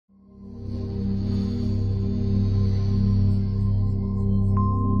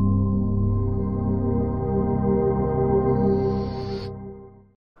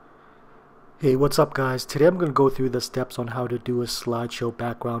Hey, what's up guys? Today I'm going to go through the steps on how to do a slideshow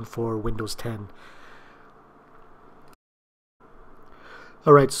background for Windows 10.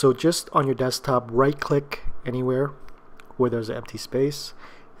 Alright, so just on your desktop, right click anywhere where there's an empty space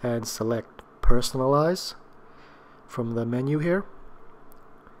and select Personalize from the menu here.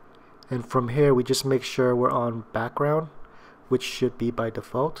 And from here we just make sure we're on background, which should be by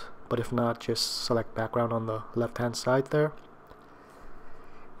default, but if not, just select background on the left hand side there.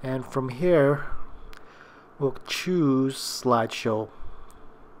 And from here we'll choose Slideshow.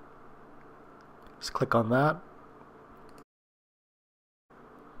 Just click on that.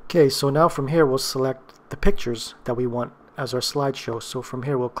 Okay, so now from here we'll select the pictures that we want as our slideshow. So from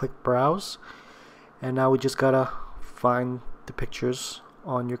here we'll click Browse, and now we just gotta find the pictures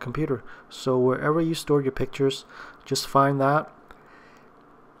on your computer. So wherever you store your pictures, just find that.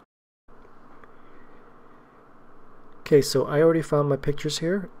 Okay, so I already found my pictures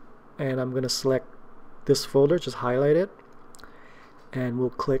here, and I'm gonna select this folder, just highlight it, and we'll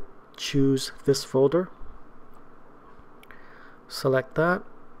click choose this folder. Select that.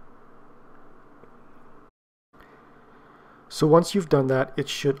 So once you've done that, it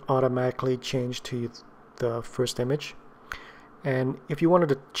should automatically change to the first image. And if you wanted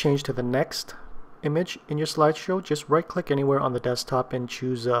to change to the next image in your slideshow, just right click anywhere on the desktop and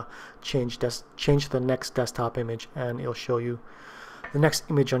choose change the next desktop image, and it'll show you the next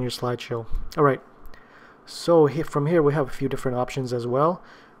image on your slideshow. Alright, so from here we have a few different options as well.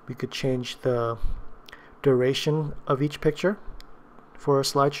 We could change the duration of each picture for a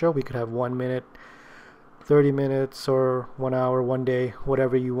slideshow. We could have 1 minute, 30 minutes, or 1 hour, 1 day,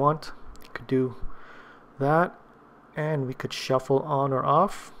 whatever you want. You could do that. And we could shuffle on or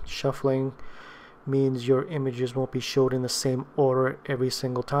off. Shuffling means your images won't be showed in the same order every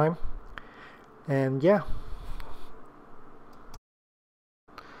single time. And yeah.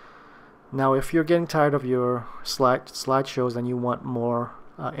 Now if you're getting tired of your slideshows and you want more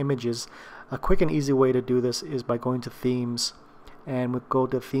images, a quick and easy way to do this is by going to Themes, and we'll go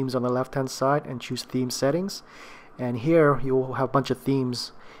to Themes on the left hand side and choose Theme Settings, and here you'll have a bunch of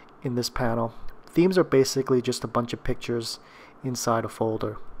themes in this panel. Themes are basically just a bunch of pictures inside a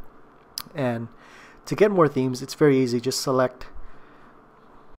folder, and to get more themes it's very easy. Just select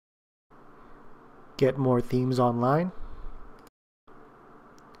Get More Themes Online,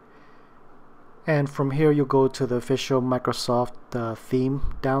 and from here you'll go to the official Microsoft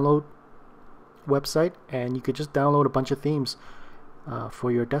theme download website, and you could just download a bunch of themes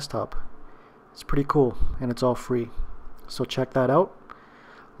for your desktop. It's pretty cool, and it's all free, so check that out.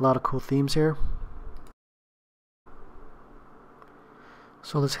 A lot of cool themes here.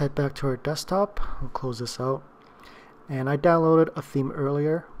 So let's head back to our desktop. I'll close this out, and I downloaded a theme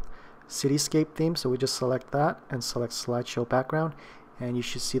earlier, Cityscape theme, so we just select that and select Slideshow Background, and you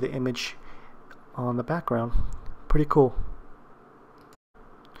should see the image on the background. Pretty cool.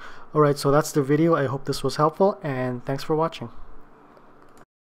 Alright, so that's the video. I hope this was helpful, and thanks for watching.